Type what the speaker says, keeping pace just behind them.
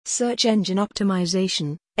Search engine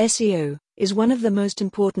optimization, SEO, is one of the most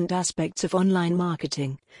important aspects of online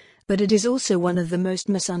marketing, but it is also one of the most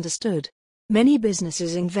misunderstood. Many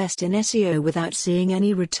businesses invest in SEO without seeing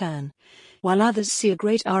any return, while others see a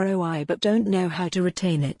great ROI but don't know how to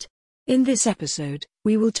retain it. In this episode,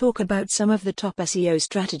 we will talk about some of the top SEO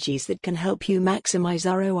strategies that can help you maximize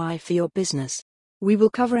ROI for your business. We will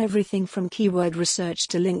cover everything from keyword research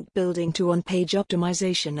to link building to on-page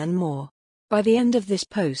optimization and more. By the end of this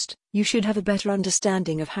post, you should have a better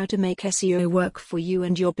understanding of how to make SEO work for you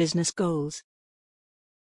and your business goals.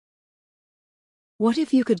 What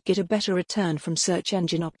if you could get a better return from search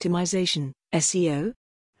engine optimization, SEO?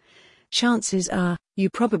 Chances are, you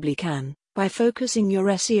probably can, by focusing your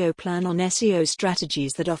SEO plan on SEO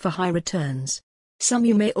strategies that offer high returns. Some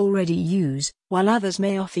you may already use, while others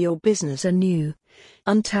may offer your business a new,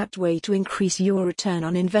 untapped way to increase your return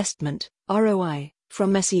on investment, ROI,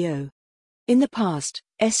 from SEO. In the past,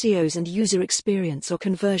 SEOs and user experience or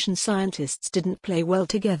conversion scientists didn't play well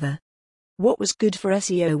together. What was good for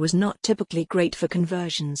SEO was not typically great for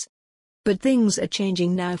conversions. But things are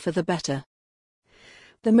changing now for the better.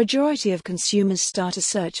 The majority of consumers start a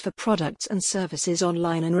search for products and services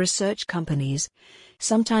online and research companies,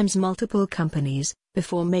 sometimes multiple companies,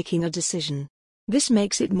 before making a decision. This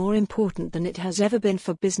makes it more important than it has ever been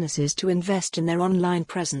for businesses to invest in their online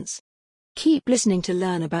presence. Keep listening to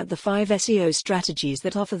learn about the 5 SEO strategies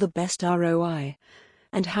that offer the best ROI,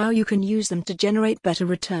 and how you can use them to generate better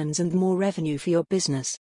returns and more revenue for your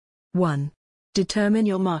business. 1. Determine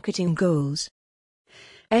your marketing goals.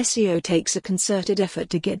 SEO takes a concerted effort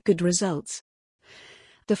to get good results.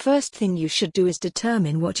 The first thing you should do is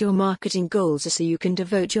determine what your marketing goals are so you can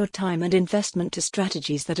devote your time and investment to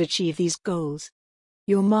strategies that achieve these goals.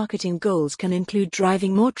 Your marketing goals can include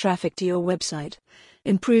driving more traffic to your website,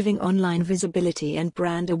 improving online visibility and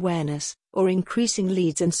brand awareness, or increasing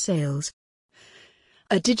leads and sales.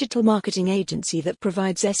 A digital marketing agency that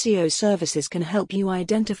provides SEO services can help you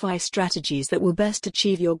identify strategies that will best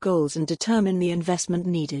achieve your goals and determine the investment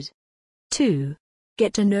needed. 2.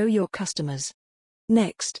 Get to know your customers.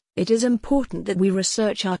 Next, it is important that we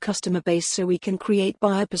research our customer base so we can create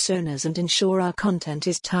buyer personas and ensure our content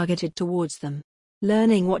is targeted towards them.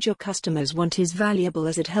 Learning what your customers want is valuable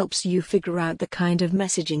as it helps you figure out the kind of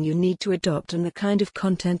messaging you need to adopt and the kind of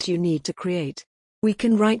content you need to create. We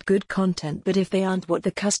can write good content, but if they aren't what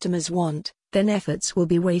the customers want, then efforts will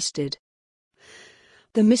be wasted.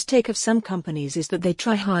 The mistake of some companies is that they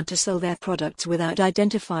try hard to sell their products without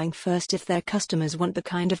identifying first if their customers want the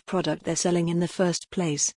kind of product they're selling in the first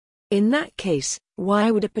place. In that case,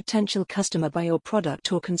 why would a potential customer buy your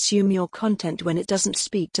product or consume your content when it doesn't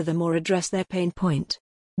speak to them or address their pain point?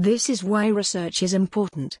 This is why research is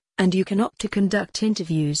important, and you can opt to conduct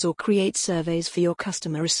interviews or create surveys for your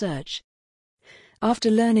customer research. After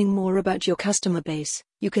learning more about your customer base,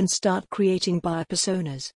 you can start creating buyer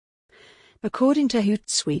personas. According to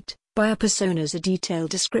Hootsuite, buyer personas are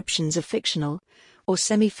detailed descriptions of fictional, or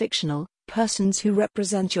semi-fictional, persons who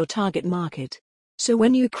represent your target market. So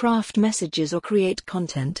when you craft messages or create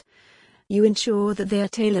content, you ensure that they are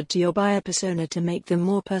tailored to your buyer persona to make them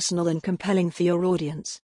more personal and compelling for your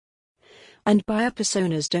audience. And buyer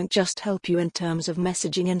personas don't just help you in terms of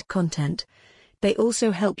messaging and content, they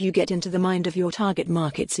also help you get into the mind of your target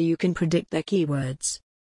market so you can predict their keywords.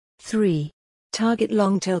 3. Target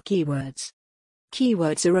long-tail keywords.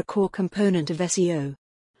 Keywords are a core component of SEO.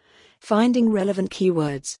 Finding relevant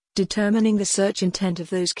keywords, determining the search intent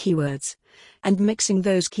of those keywords, and mixing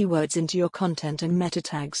those keywords into your content and meta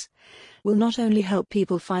tags will not only help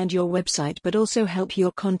people find your website but also help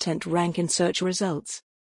your content rank in search results.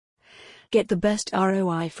 Get the best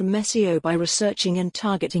ROI from SEO by researching and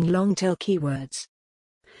targeting long-tail keywords.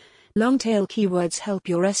 Long-tail keywords help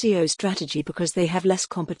your SEO strategy because they have less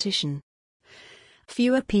competition.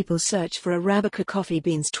 Fewer people search for Arabica coffee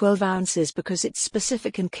beans 12 ounces because it's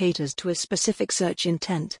specific and caters to a specific search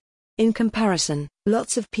intent. In comparison,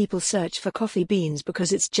 lots of people search for coffee beans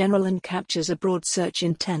because it's general and captures a broad search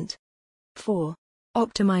intent. 4.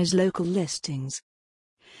 Optimize local listings.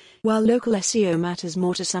 While local SEO matters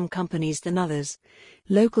more to some companies than others,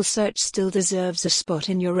 local search still deserves a spot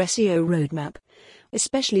in your SEO roadmap,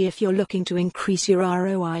 especially if you're looking to increase your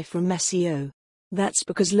ROI from SEO. That's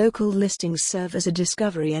because local listings serve as a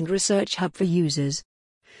discovery and research hub for users.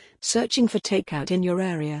 Searching for takeout in your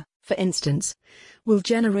area, for instance, will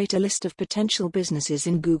generate a list of potential businesses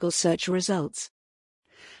in Google search results.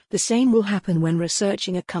 The same will happen when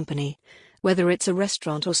researching a company, whether it's a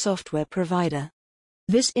restaurant or software provider.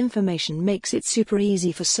 This information makes it super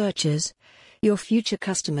easy for searchers, your future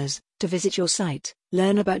customers, to visit your site,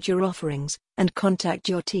 learn about your offerings, and contact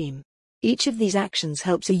your team. Each of these actions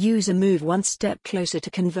helps a user move one step closer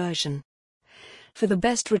to conversion. For the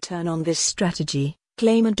best return on this strategy,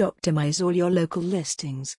 claim and optimize all your local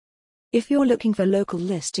listings. If you're looking for local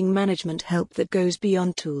listing management help that goes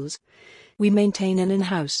beyond tools, we maintain an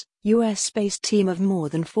in-house, US-based team of more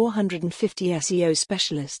than 450 SEO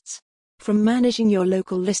specialists. From managing your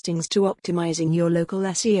local listings to optimizing your local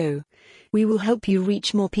SEO, we will help you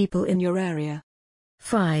reach more people in your area.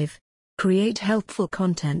 5. Create helpful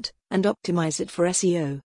content and optimize it for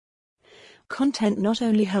SEO. Content not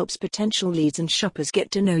only helps potential leads and shoppers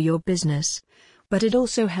get to know your business, but it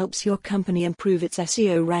also helps your company improve its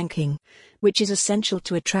SEO ranking, which is essential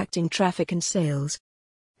to attracting traffic and sales.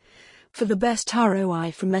 For the best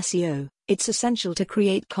ROI from SEO, it's essential to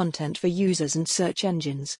create content for users and search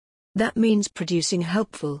engines. That means producing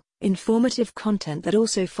helpful, informative content that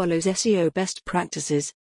also follows SEO best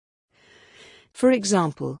practices. For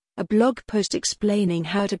example, a blog post explaining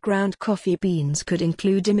how to ground coffee beans could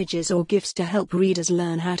include images or GIFs to help readers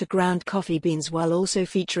learn how to ground coffee beans while also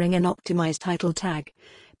featuring an optimized title tag,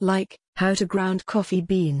 like, How to Ground Coffee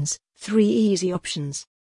Beans, 3 Easy Options.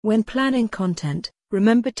 When planning content,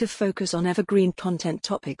 remember to focus on evergreen content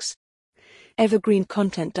topics. Evergreen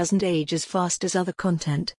content doesn't age as fast as other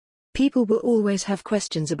content. People will always have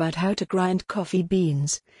questions about how to grind coffee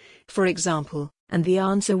beans, for example, and the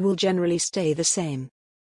answer will generally stay the same.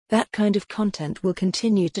 That kind of content will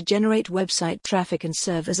continue to generate website traffic and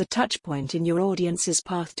serve as a touchpoint in your audience's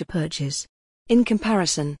path to purchase. In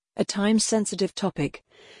comparison, a time-sensitive topic,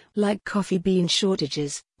 like coffee bean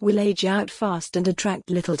shortages, will age out fast and attract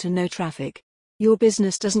little to no traffic. Your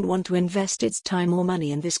business doesn't want to invest its time or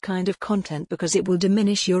money in this kind of content because it will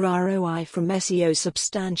diminish your ROI from SEO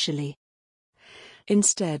substantially.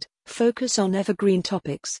 Instead, focus on evergreen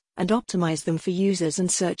topics and optimize them for users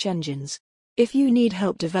and search engines. If you need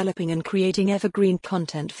help developing and creating evergreen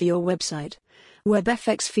content for your website,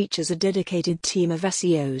 WebFX features a dedicated team of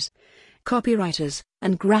SEOs, copywriters,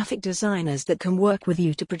 and graphic designers that can work with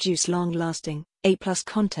you to produce long-lasting, A+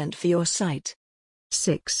 content for your site.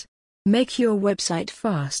 6. Make your website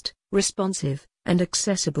fast, responsive, and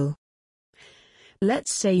accessible.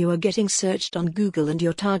 Let's say you are getting searched on Google and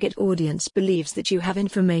your target audience believes that you have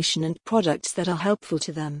information and products that are helpful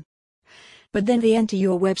to them. But then they enter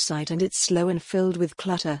your website and it's slow and filled with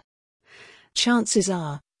clutter. Chances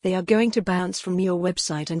are, they are going to bounce from your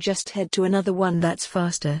website and just head to another one that's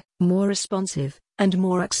faster, more responsive, and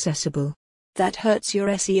more accessible. That hurts your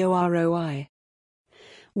SEO ROI.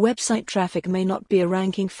 Website traffic may not be a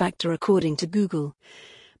ranking factor according to Google,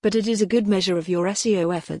 but it is a good measure of your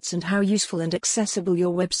SEO efforts and how useful and accessible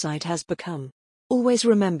your website has become. Always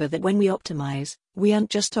remember that when we optimize, we aren't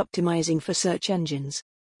just optimizing for search engines.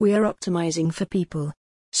 We are optimizing for people.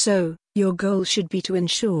 So, your goal should be to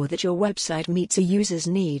ensure that your website meets a user's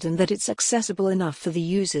need and that it's accessible enough for the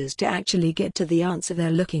users to actually get to the answer they're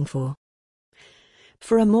looking for.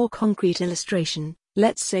 For a more concrete illustration,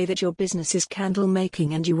 let's say that your business is candle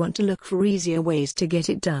making and you want to look for easier ways to get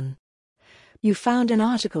it done. You found an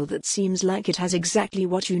article that seems like it has exactly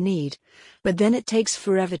what you need, but then it takes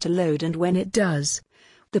forever to load, and when it does,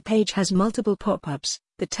 the page has multiple pop-ups,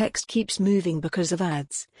 the text keeps moving because of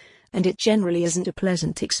ads, and it generally isn't a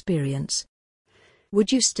pleasant experience.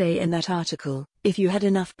 Would you stay in that article if you had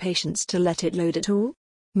enough patience to let it load at all?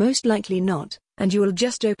 Most likely not, and you will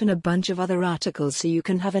just open a bunch of other articles so you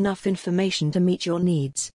can have enough information to meet your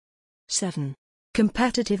needs. 7.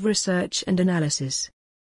 Competitive research and analysis.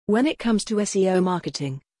 When it comes to SEO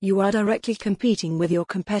marketing, you are directly competing with your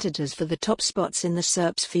competitors for the top spots in the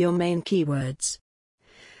SERPs for your main keywords.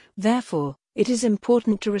 Therefore, it is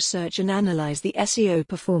important to research and analyze the SEO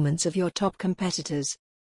performance of your top competitors.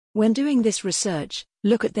 When doing this research,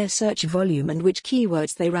 look at their search volume and which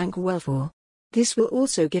keywords they rank well for. This will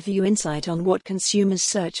also give you insight on what consumers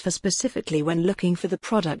search for specifically when looking for the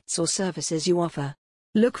products or services you offer.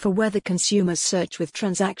 Look for whether consumers search with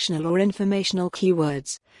transactional or informational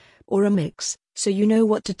keywords, or a mix, so you know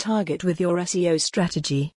what to target with your SEO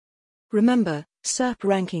strategy. Remember, SERP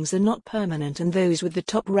rankings are not permanent, and those with the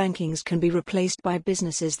top rankings can be replaced by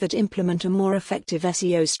businesses that implement a more effective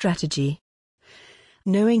SEO strategy.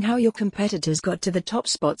 Knowing how your competitors got to the top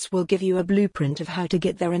spots will give you a blueprint of how to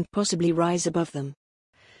get there and possibly rise above them.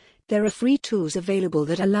 There are free tools available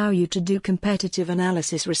that allow you to do competitive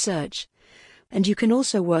analysis research, and you can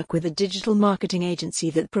also work with a digital marketing agency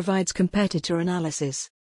that provides competitor analysis.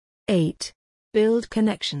 8. Build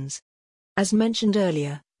connections. As mentioned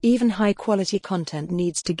earlier, even high-quality content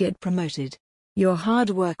needs to get promoted. Your hard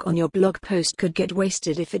work on your blog post could get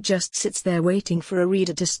wasted if it just sits there waiting for a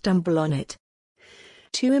reader to stumble on it.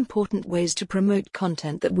 Two important ways to promote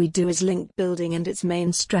content that we do is link building and its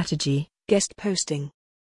main strategy, guest posting.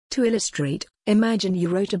 To illustrate, imagine you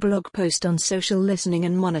wrote a blog post on social listening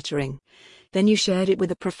and monitoring. Then you shared it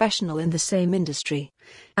with a professional in the same industry,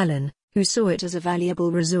 Alan, who saw it as a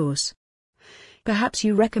valuable resource. Perhaps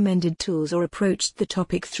you recommended tools or approached the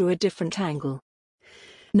topic through a different angle.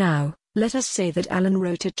 Now, let us say that Alan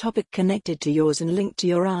wrote a topic connected to yours and linked to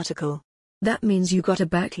your article. That means you got a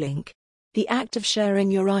backlink. The act of sharing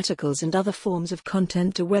your articles and other forms of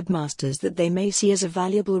content to webmasters that they may see as a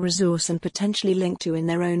valuable resource and potentially link to in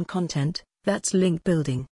their own content, that's link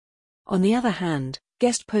building. On the other hand,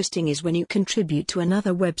 guest posting is when you contribute to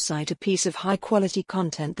another website a piece of high-quality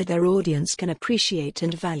content that their audience can appreciate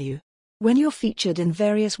and value. When you're featured in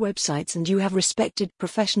various websites and you have respected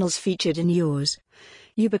professionals featured in yours,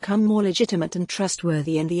 you become more legitimate and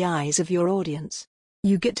trustworthy in the eyes of your audience.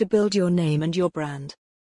 You get to build your name and your brand.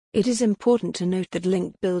 It is important to note that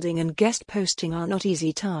link building and guest posting are not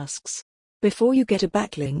easy tasks. Before you get a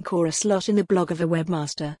backlink or a slot in the blog of a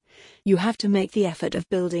webmaster, you have to make the effort of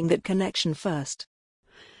building that connection first.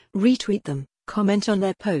 Retweet them, comment on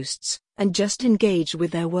their posts, and just engage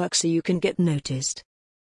with their work so you can get noticed.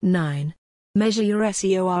 9. Measure your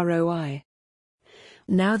SEO ROI.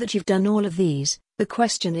 Now that you've done all of these, the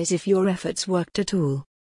question is if your efforts worked at all.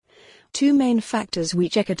 Two main factors we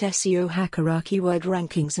check at SEO Hacker are keyword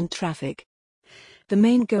rankings and traffic. The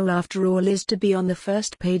main goal after all is to be on the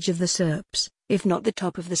first page of the SERPs, if not the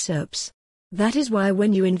top of the SERPs. That is why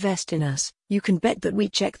when you invest in us, you can bet that we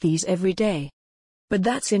check these every day. But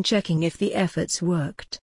that's in checking if the efforts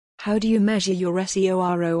worked. How do you measure your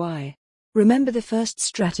SEO ROI? Remember the first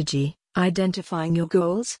strategy, identifying your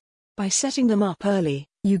goals? By setting them up early,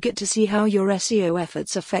 you get to see how your SEO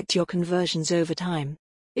efforts affect your conversions over time.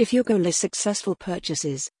 If your goal is successful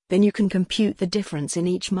purchases, then you can compute the difference in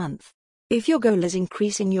each month. If your goal is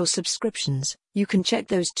increasing your subscriptions, you can check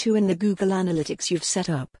those too in the Google Analytics you've set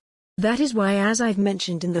up. That is why, as I've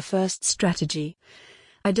mentioned in the first strategy,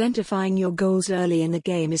 identifying your goals early in the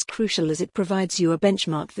game is crucial, as it provides you a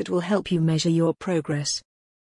benchmark that will help you measure your progress.